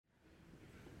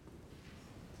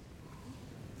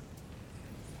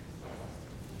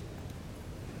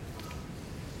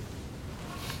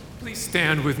Please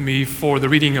stand with me for the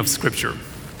reading of Scripture.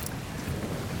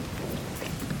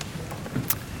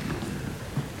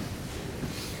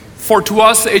 For to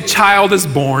us a child is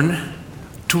born,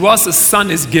 to us a son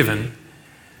is given,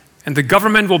 and the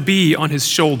government will be on his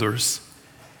shoulders.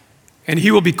 And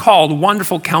he will be called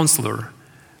Wonderful Counselor,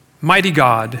 Mighty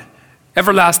God,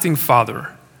 Everlasting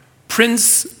Father,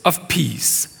 Prince of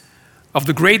Peace. Of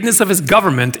the greatness of his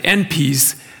government and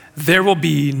peace, there will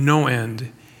be no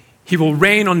end. He will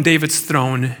reign on David's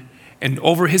throne and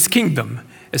over his kingdom,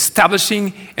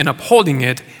 establishing and upholding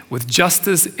it with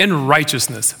justice and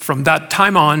righteousness from that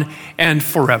time on and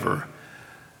forever.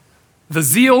 The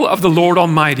zeal of the Lord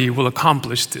Almighty will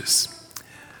accomplish this.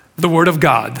 The word of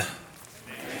God.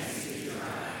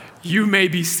 You may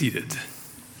be seated.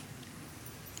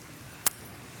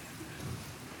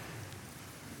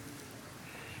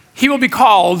 He will be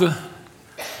called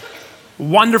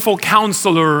Wonderful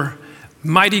Counselor,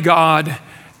 Mighty God,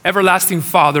 Everlasting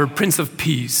Father, Prince of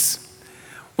Peace.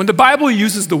 When the Bible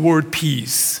uses the word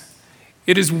peace,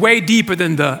 it is way deeper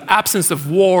than the absence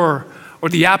of war or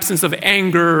the absence of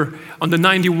anger on the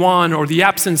 91 or the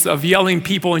absence of yelling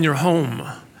people in your home.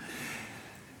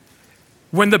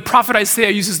 When the prophet Isaiah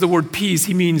uses the word peace,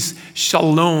 he means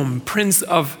shalom, Prince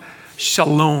of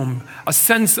Shalom, a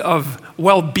sense of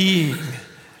well-being,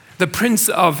 the Prince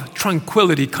of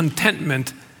tranquility,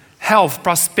 contentment, health,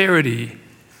 prosperity,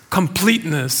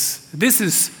 completeness. This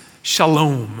is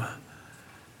shalom.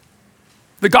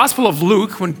 The Gospel of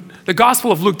Luke, when the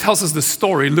Gospel of Luke tells us the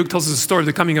story, Luke tells us the story of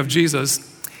the coming of Jesus.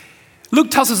 Luke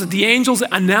tells us that the angels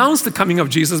announced the coming of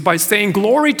Jesus by saying,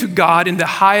 "Glory to God in the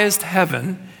highest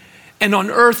heaven, and on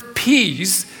earth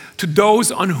peace to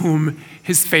those on whom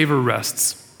his favor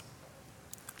rests."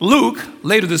 Luke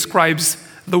later describes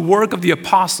the work of the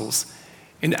apostles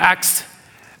in Acts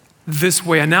this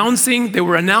way, they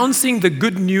were announcing the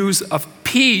good news of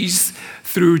peace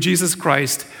through Jesus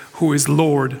Christ, who is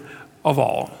Lord of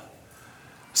all.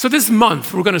 So this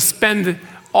month, we're going to spend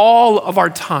all of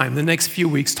our time, the next few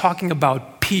weeks, talking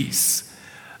about peace.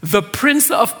 The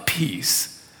Prince of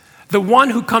Peace, the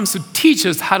one who comes to teach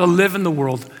us how to live in the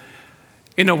world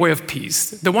in a way of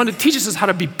peace, the one that teaches us how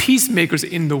to be peacemakers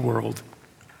in the world.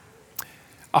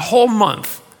 A whole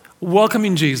month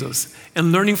welcoming Jesus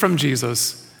and learning from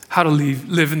Jesus how to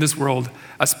live in this world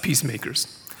as peacemakers.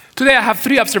 Today I have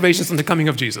 3 observations on the coming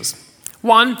of Jesus.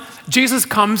 1, Jesus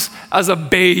comes as a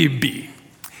baby.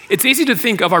 It's easy to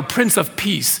think of our Prince of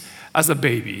Peace as a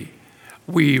baby.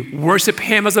 We worship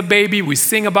him as a baby. We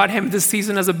sing about him this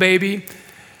season as a baby.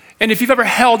 And if you've ever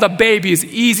held a baby, it's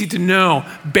easy to know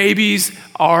babies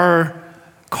are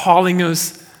calling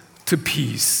us to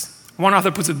peace. One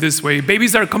author puts it this way: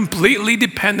 babies are completely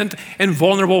dependent and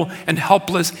vulnerable and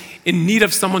helpless, in need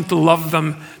of someone to love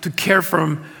them, to care for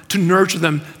them, to nurture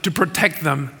them, to protect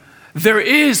them. There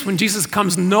is, when Jesus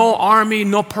comes, no army,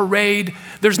 no parade,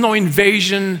 there's no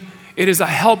invasion. It is a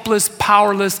helpless,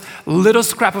 powerless, little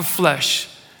scrap of flesh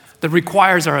that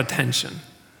requires our attention.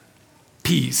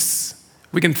 Peace.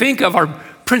 We can think of our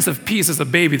Prince of Peace as a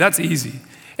baby. That's easy.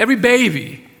 Every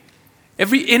baby,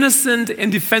 every innocent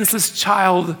and defenseless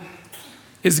child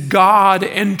is God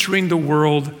entering the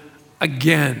world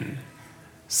again,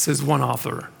 says one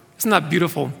author. Isn't that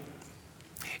beautiful?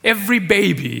 Every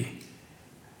baby,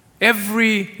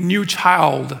 every new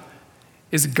child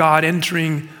is God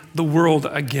entering the world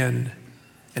again.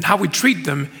 And how we treat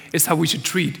them is how we should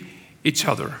treat each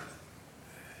other.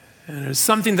 And there's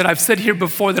something that I've said here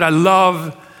before that I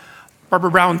love. Barbara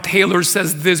Brown Taylor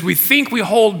says this: we think we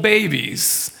hold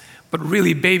babies, but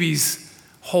really babies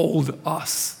hold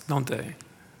us, don't they?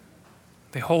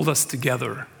 They hold us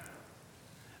together.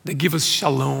 They give us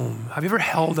shalom. Have you ever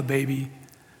held a baby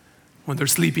when they're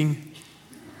sleeping?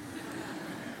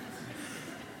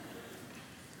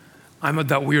 I'm at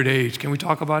that weird age. Can we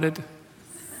talk about it?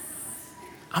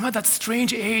 I'm at that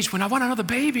strange age when I want another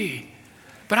baby,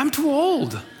 but I'm too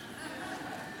old.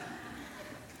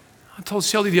 I told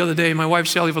Shelly the other day, my wife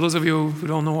Shelly, for those of you who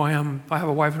don't know who I am, I have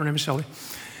a wife, her name is Shelly.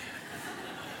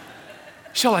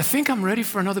 Shell, I think I'm ready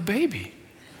for another baby.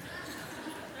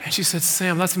 And she said,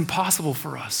 Sam, that's impossible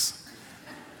for us.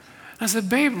 And I said,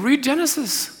 babe, read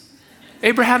Genesis.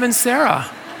 Abraham and Sarah.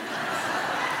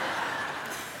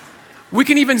 We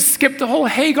can even skip the whole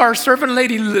Hagar servant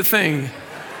lady thing.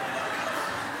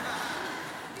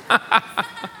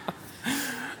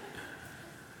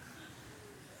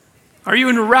 Are you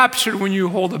enraptured when you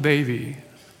hold a baby?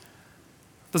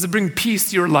 Does it bring peace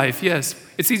to your life? Yes.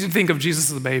 It's easy to think of Jesus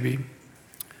as a baby.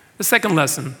 The second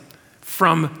lesson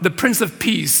from the Prince of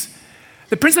Peace.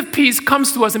 The Prince of Peace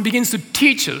comes to us and begins to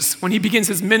teach us, when he begins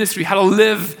his ministry, how to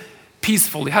live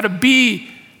peacefully, how to be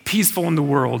peaceful in the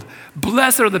world.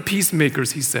 Blessed are the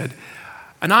peacemakers, he said.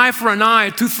 An eye for an eye,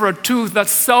 a tooth for a tooth, that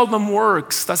seldom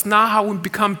works. That's not how we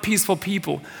become peaceful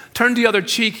people. Turn the other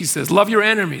cheek, he says. Love your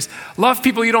enemies. Love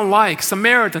people you don't like.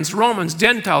 Samaritans, Romans,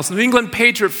 Gentiles, New England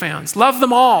Patriot fans. Love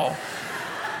them all.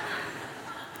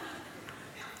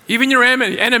 Even your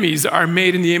enemies are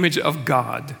made in the image of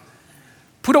God.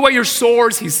 Put away your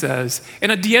swords, he says.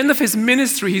 And at the end of his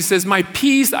ministry, he says, my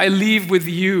peace I leave with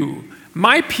you.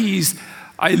 My peace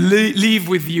I leave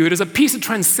with you. It is a peace that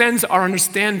transcends our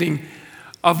understanding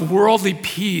of worldly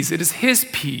peace. It is his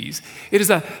peace. It is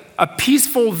a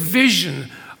peaceful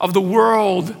vision of the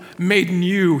world made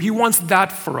new. He wants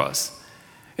that for us.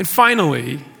 And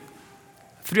finally,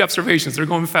 3 observations. They're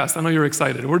going fast. I know you're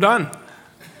excited. We're done.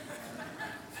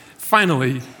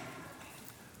 Finally,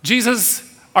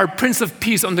 Jesus, our Prince of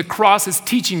Peace on the cross, is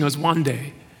teaching us one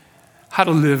day how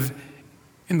to live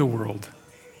in the world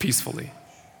peacefully.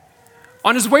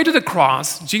 On his way to the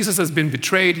cross, Jesus has been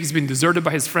betrayed. He's been deserted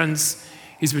by his friends.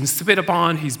 He's been spit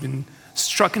upon. He's been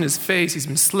struck in his face. He's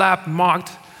been slapped,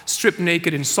 mocked, stripped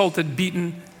naked, insulted,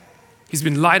 beaten. He's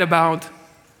been lied about.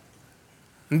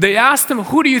 And they asked him,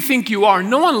 who do you think you are?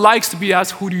 No one likes to be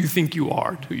asked, who do you think you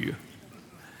are, do you?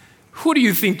 Who do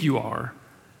you think you are?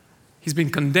 He's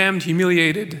been condemned,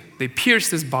 humiliated. They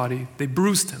pierced his body. They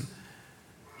bruised him.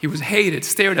 He was hated,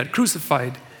 stared at,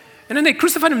 crucified. And then they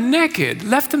crucified him naked,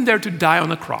 left him there to die on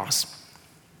the cross.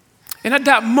 And at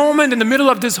that moment, in the middle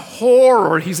of this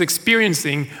horror he's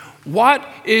experiencing, what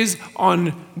is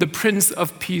on the Prince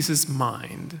of Peace's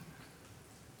mind?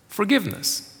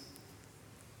 Forgiveness.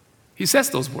 He says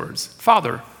those words,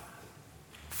 Father,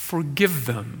 forgive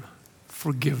them,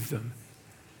 forgive them.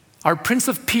 Our Prince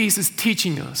of Peace is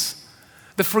teaching us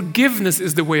that forgiveness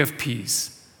is the way of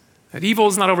peace, that evil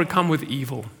is not overcome with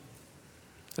evil,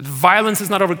 that violence is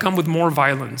not overcome with more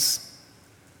violence,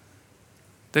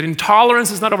 that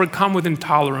intolerance is not overcome with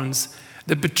intolerance,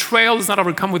 that betrayal is not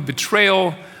overcome with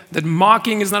betrayal, that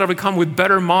mocking is not overcome with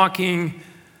better mocking,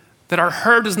 that our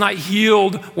hurt is not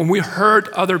healed when we hurt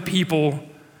other people,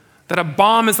 that a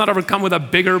bomb is not overcome with a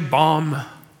bigger bomb,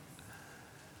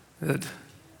 that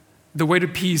the way to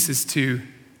peace is to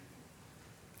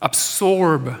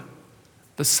absorb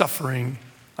the suffering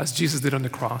as Jesus did on the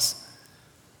cross.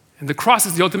 And the cross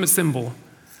is the ultimate symbol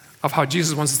of how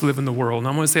Jesus wants us to live in the world. And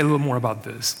I'm going to say a little more about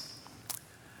this.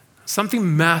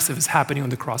 Something massive is happening on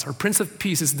the cross. Our Prince of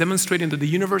Peace is demonstrating that the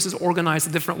universe is organized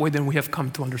a different way than we have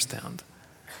come to understand.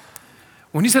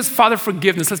 When he says, Father,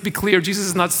 forgiveness, let's be clear, Jesus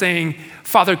is not saying,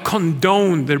 Father,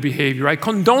 condone their behavior. I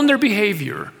condone their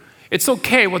behavior. It's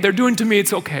okay. What they're doing to me,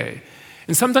 it's okay.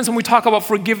 And sometimes when we talk about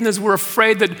forgiveness, we're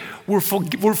afraid that we'll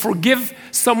forgive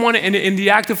someone, and in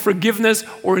the act of forgiveness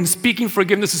or in speaking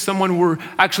forgiveness to someone, we're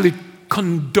actually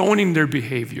condoning their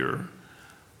behavior.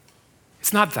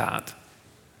 It's not that.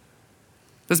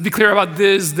 Let's be clear about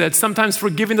this, that sometimes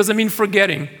forgiving doesn't mean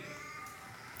forgetting.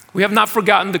 We have not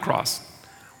forgotten the cross.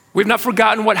 We've not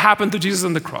forgotten what happened to Jesus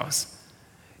on the cross.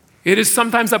 It is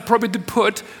sometimes appropriate to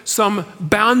put some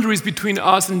boundaries between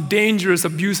us and dangerous,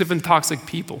 abusive, and toxic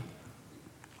people.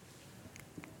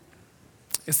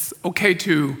 It's okay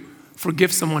to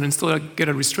forgive someone and still get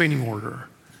a restraining order.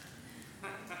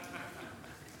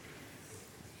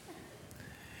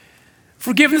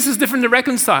 Forgiveness is different than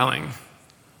reconciling.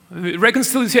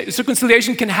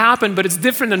 Reconciliation can happen, but it's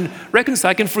different than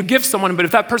reconcile. I can forgive someone, but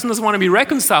if that person doesn't want to be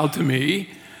reconciled to me,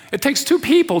 it takes 2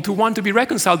 people to want to be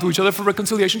reconciled to each other for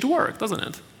reconciliation to work, doesn't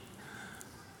it?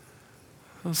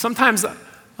 Sometimes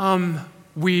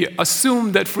we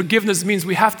assume that forgiveness means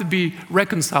we have to be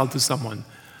reconciled to someone.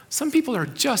 Some people are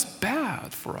just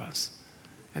bad for us,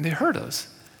 and they hurt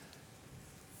us.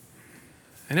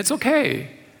 And it's okay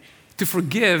to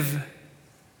forgive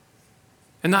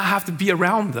and not have to be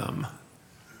around them.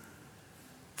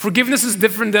 Forgiveness is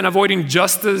different than avoiding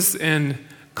justice and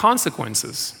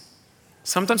consequences.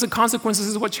 Sometimes the consequences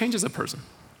is what changes a person.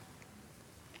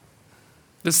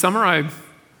 This summer, I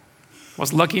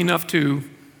was lucky enough to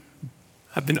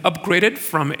have been upgraded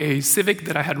from a Civic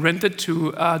that I had rented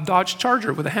to a Dodge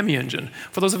Charger with a Hemi engine.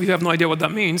 For those of you who have no idea what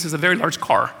that means, it's a very large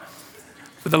car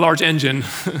with a large engine.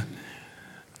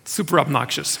 Super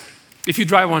obnoxious. If you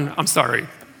drive one, I'm sorry.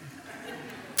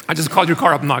 I just called your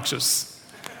car obnoxious.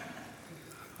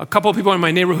 A couple of people in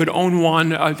my neighborhood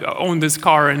own this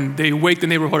car, and they wake the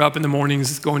neighborhood up in the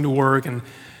mornings going to work. And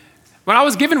when I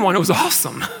was given one, it was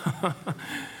awesome.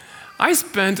 I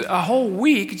spent a whole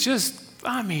week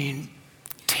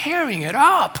tearing it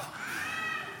up.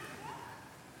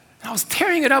 I was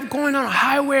tearing it up going on a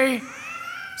highway.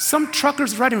 Some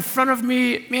truckers right in front of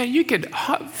me, man, you get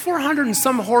 400 and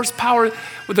some horsepower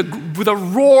with a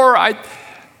roar.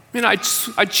 I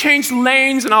changed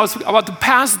lanes and I was about to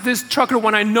pass this trucker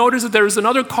when I noticed that there was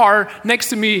another car next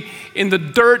to me in the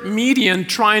dirt median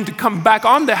trying to come back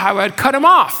on the highway. I'd cut him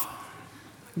off,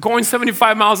 going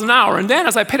 75 miles an hour. And then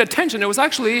as I paid attention, it was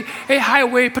actually a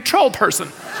highway patrol person.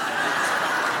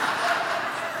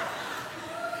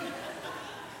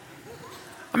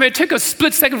 It took a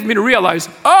split second for me to realize,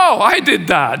 oh, I did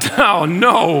that. Oh,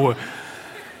 no.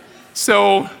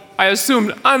 So I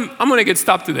assumed I'm going to get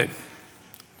stopped today.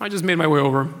 I just made my way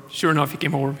over. Sure enough, he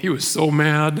came over. He was so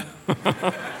mad.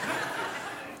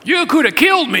 You could have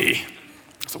killed me.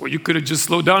 So well, you could have just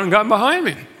slowed down and gotten behind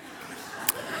me.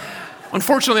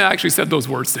 Unfortunately, I actually said those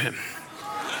words to him.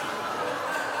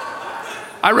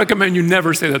 I recommend you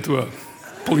never say that to a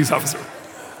police officer.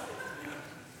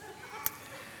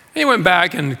 He went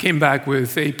back and came back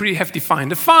with a pretty hefty fine.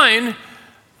 The fine,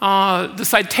 the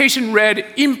citation read,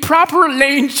 improper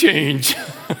lane change.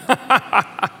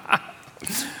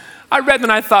 I read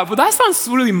and I thought, well, that sounds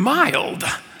really mild.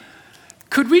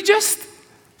 Could we just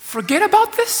forget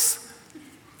about this?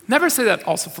 Never say that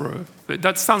also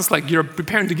that sounds like you're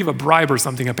preparing to give a bribe or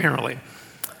something, apparently.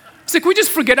 It's like, we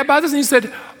just forget about this? And he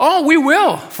said, oh, we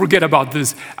will forget about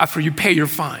this after you pay your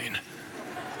fine.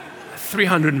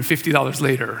 $350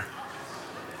 later.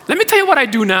 Let me tell you what I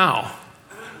do now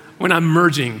when I'm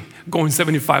merging, going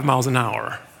 75 miles an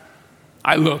hour.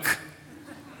 I look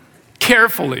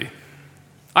carefully.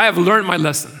 I have learned my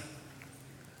lesson.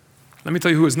 Let me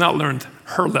tell you who has not learned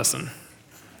her lesson.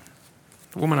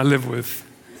 The woman I live with.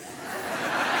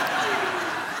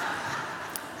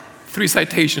 3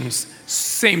 citations,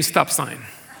 same stop sign.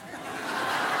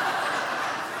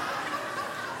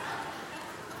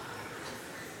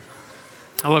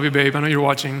 I love you, babe. I know you're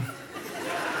watching.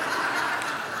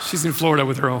 She's in Florida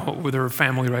with her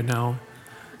family right now.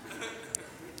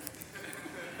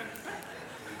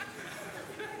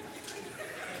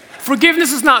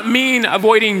 Forgiveness does not mean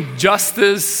avoiding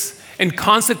justice and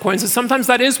consequences. Sometimes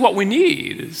that is what we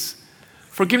need.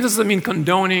 Forgiveness doesn't mean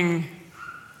condoning.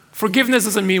 Forgiveness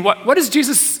doesn't mean, what is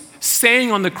Jesus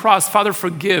saying on the cross? Father,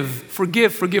 forgive,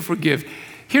 forgive, forgive, forgive.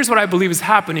 Here's what I believe is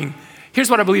happening. Here's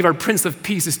what I believe our Prince of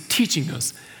Peace is teaching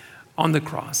us on the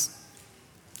cross.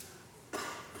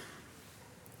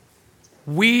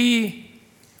 We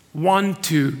want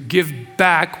to give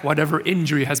back whatever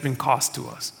injury has been caused to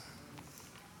us.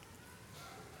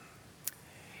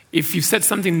 If you said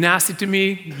something nasty to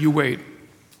me, you wait.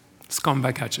 It's coming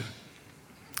back at you.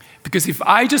 Because if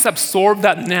I just absorb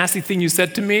that nasty thing you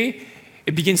said to me,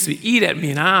 it begins to eat at me,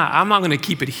 and I'm not going to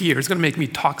keep it here. It's going to make me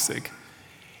toxic.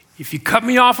 If you cut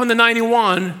me off on the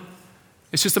 91,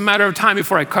 it's just a matter of time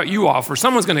before I cut you off, or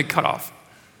someone's going to cut off.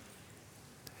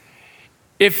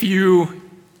 If you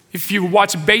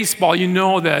watch baseball, you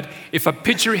know that if a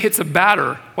pitcher hits a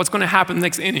batter, what's going to happen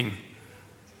next inning?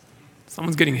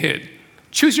 Someone's getting hit.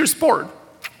 Choose your sport.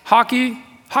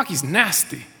 Hockey's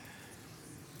nasty.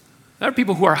 There are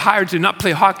people who are hired to not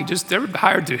play hockey, they're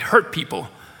hired to hurt people.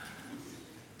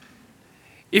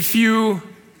 If you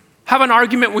have an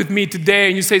argument with me today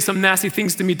and you say some nasty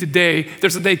things to me today,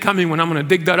 there's a day coming when I'm going to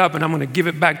dig that up and I'm going to give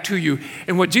it back to you.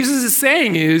 And what Jesus is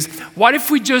saying is, what if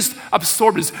we just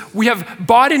absorb this? We have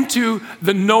bought into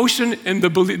the notion and the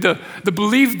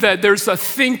belief that there's a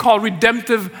thing called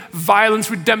redemptive violence.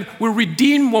 We're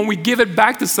redeemed when we give it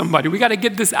back to somebody. We got to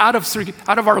get this out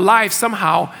of our life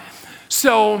somehow.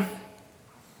 So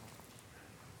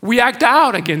we act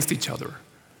out against each other.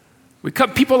 We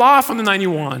cut people off on the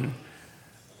 91.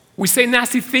 We say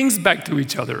nasty things back to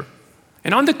each other.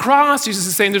 And on the cross, Jesus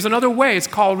is saying there's another way. It's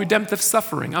called redemptive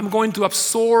suffering. I'm going to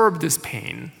absorb this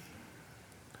pain.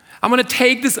 I'm going to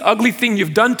take this ugly thing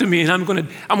you've done to me and I'm going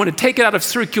to take it out of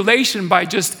circulation by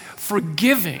just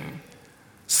forgiving.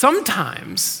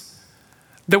 Sometimes,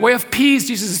 the way of peace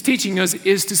Jesus is teaching us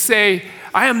is to say,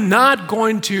 I am not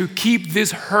going to keep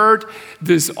this hurt,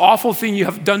 this awful thing you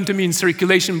have done to me in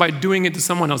circulation by doing it to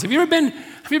someone else. Have you ever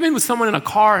been with someone in a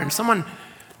car and someone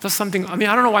does something? I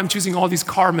don't know why I'm choosing all these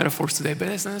car metaphors today, but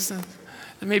that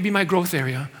may be my growth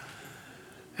area.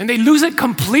 And they lose it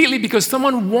completely because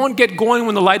someone won't get going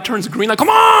when the light turns green. Like, come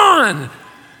on!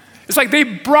 It's like they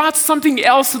brought something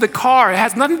else to the car. It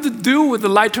has nothing to do with the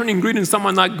light turning green and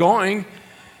someone not going.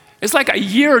 It's like a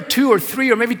year or 2 or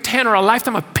 3 or maybe 10 or a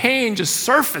lifetime of pain just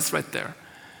surfaced right there.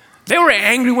 They were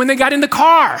angry when they got in the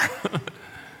car.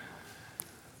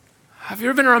 Have you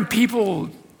ever been around people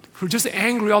who are just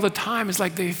angry all the time? It's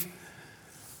like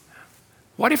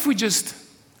what if we just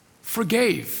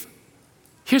forgave?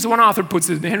 Here's one author puts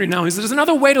it, Henry Nouwen. He says, there's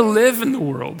another way to live in the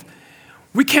world.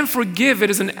 We can forgive. It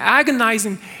is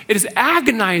agonizing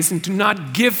to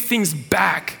not give things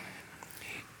back.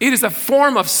 It is a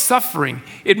form of suffering.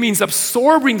 It means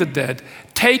absorbing the debt,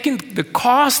 taking the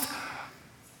cost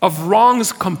of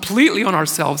wrongs completely on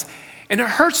ourselves. And it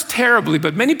hurts terribly,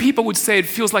 but many people would say it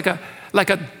feels like a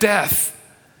death.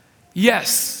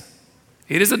 Yes,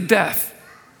 it is a death.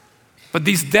 But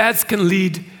these deaths can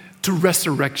lead to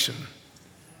resurrection.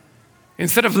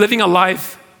 Instead of living a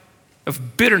life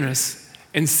of bitterness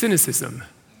and cynicism,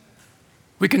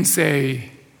 we can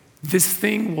say, this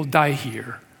thing will die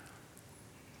here.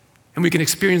 And we can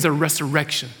experience a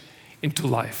resurrection into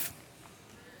life.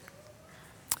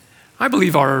 I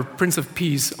believe our Prince of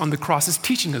Peace on the cross is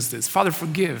teaching us this. Father,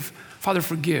 forgive. Father,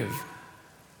 forgive.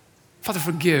 Father,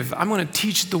 forgive. I'm going to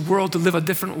teach the world to live a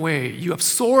different way. You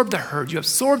absorb the hurt. You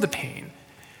absorb the pain.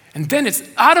 And then it's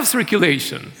out of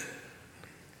circulation.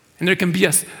 And there can be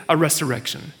a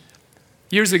resurrection.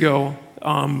 Years ago,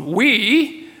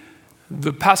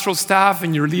 the pastoral staff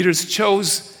and your leaders,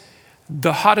 chose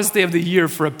the hottest day of the year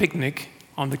for a picnic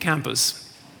on the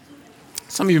campus.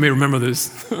 Some of you may remember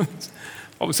this.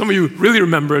 Some of you really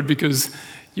remember it because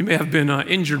you may have been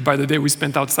injured by the day we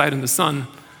spent outside in the sun.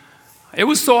 It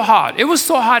was so hot. It was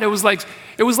so hot. It was like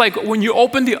when you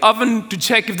open the oven to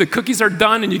check if the cookies are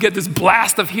done and you get this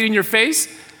blast of heat in your face.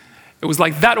 It was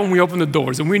like that when we opened the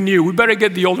doors, and we knew we better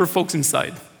get the older folks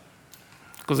inside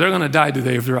because they're going to die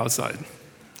today if they're outside.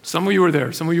 Some of you were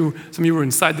there. Some of you were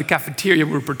inside the cafeteria.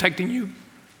 We were protecting you.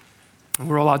 And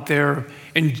we're all out there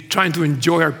and trying to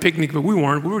enjoy our picnic, but we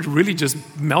weren't. We were really just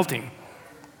melting.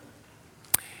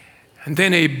 And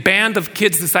then a band of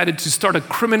kids decided to start a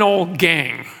criminal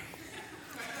gang.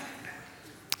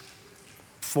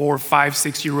 4, 5,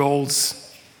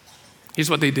 6-year-olds. Here's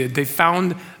what they did. They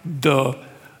found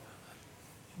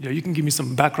you can give me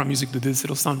some background music to this.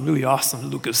 It'll sound really awesome,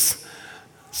 Lucas.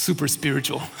 Super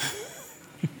spiritual.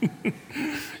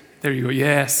 There you go.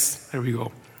 Yes, there we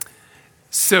go.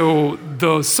 So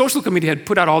the social committee had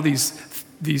put out all these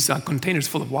containers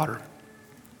full of water.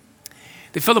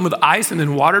 They filled them with ice and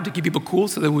then water to keep people cool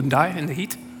so they wouldn't die in the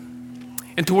heat.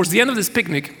 And towards the end of this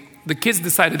picnic, the kids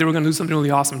decided they were going to do something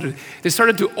really awesome. They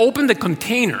started to open the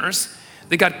containers.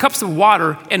 They got cups of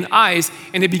water and ice,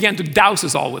 and they began to douse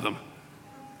us all with them.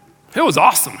 It was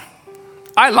awesome.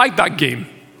 I liked that game.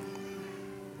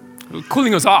 It was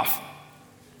cooling us off.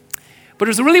 But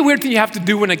there's a really weird thing you have to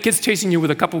do when a kid's chasing you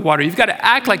with a cup of water. You've got to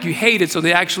act like you hate it so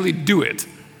they actually do it.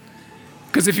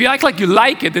 Because if you act like you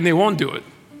like it, then they won't do it.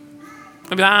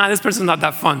 I mean, this person's not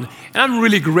that fun. And I'm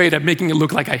really great at making it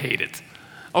look like I hate it.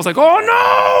 I was like, oh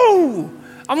no!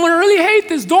 I'm going to really hate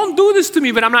this. Don't do this to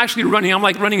me. But I'm not actually running. I'm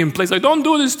like running in place. Like, don't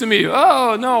do this to me.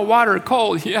 Oh no, water,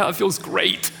 cold. Yeah, it feels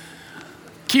great.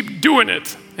 Keep doing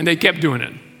it. And they kept doing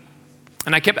it.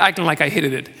 And I kept acting like I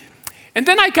hated it. And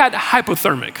then I got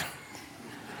hypothermic.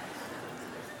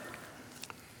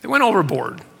 They went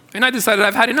overboard. And I decided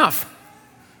I've had enough.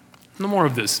 No more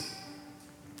of this.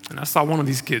 And I saw one of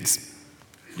these kids.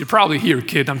 You're probably here,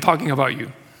 kid. I'm talking about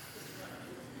you.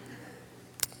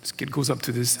 This kid goes up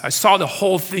to this. I saw the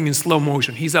whole thing in slow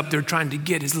motion. He's up there trying to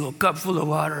get his little cup full of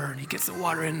water, and he gets the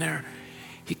water in there.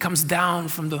 He comes down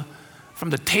from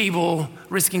the table,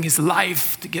 risking his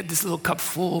life to get this little cup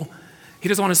full. He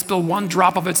doesn't want to spill one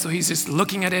drop of it, so he's just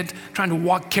looking at it, trying to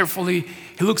walk carefully.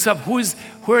 He looks up,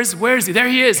 where is he? There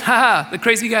he is, the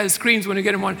crazy guy that screams when you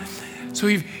get him one. So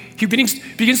he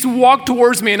begins to walk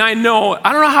towards me, and I don't know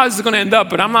how this is going to end up,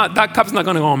 but that cup's not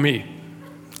going to go on me.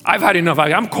 I've had enough.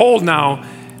 I'm cold now.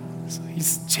 So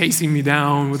he's chasing me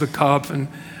down with a cup, and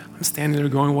I'm standing there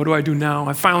going, what do I do now?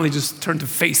 I finally just turned to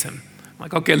face him. I'm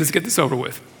like, okay, let's get this over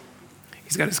with.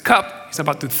 He's got his cup. He's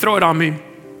about to throw it on me.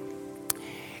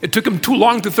 It took him too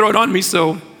long to throw it on me,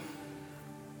 so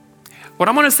what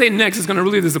I'm going to say next is going to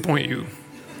really disappoint you.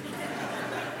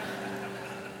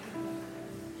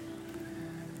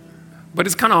 But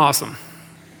it's kind of awesome.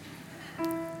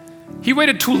 He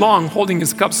waited too long holding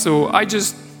his cup, so I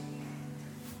just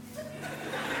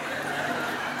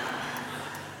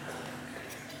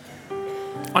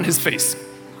on his face.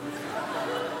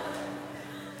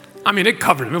 I mean, it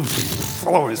covered him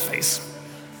all over his face.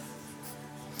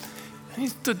 And he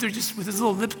stood there just with his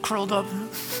little lip curled up.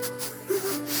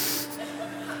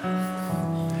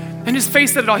 And his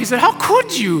face said it all. He said, how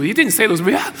could you? He didn't say those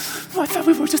words. I thought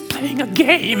we were just playing a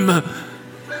game. I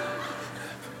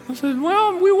said,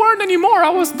 well, we weren't anymore. I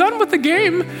was done with the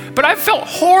game. But I felt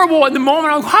horrible at the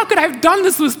moment. How could I have done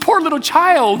this to this poor little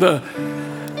child?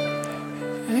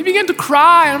 And he began to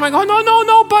cry. And I'm like, oh,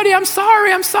 no, buddy. I'm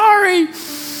sorry.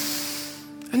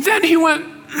 And then he went,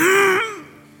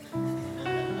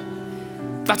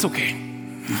 that's okay.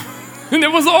 And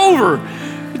it was over.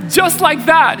 Just like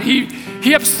that. He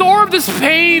He absorbed this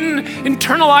pain,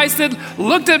 internalized it,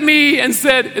 looked at me and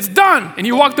said, it's done. And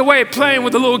he walked away playing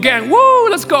with the little gang. Woo,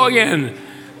 let's go again.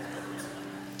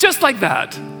 Just like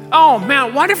that. Oh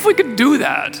man, what if we could do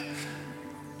that?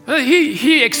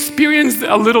 He experienced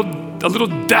a little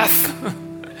death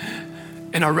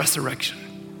in our resurrection.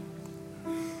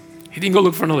 He didn't go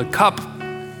look for another cup.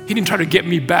 He didn't try to get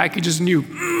me back. He just knew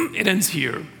it ends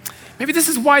here. Maybe this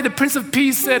is why the Prince of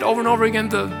Peace said over and over again,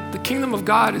 the kingdom of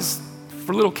God is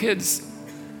for little kids.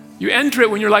 You enter it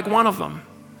when you're like one of them.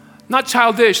 Not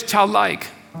childish, childlike.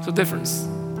 There's a difference.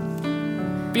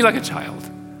 Be like a child.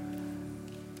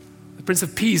 The Prince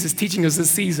of Peace is teaching us this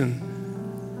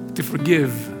season to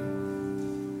forgive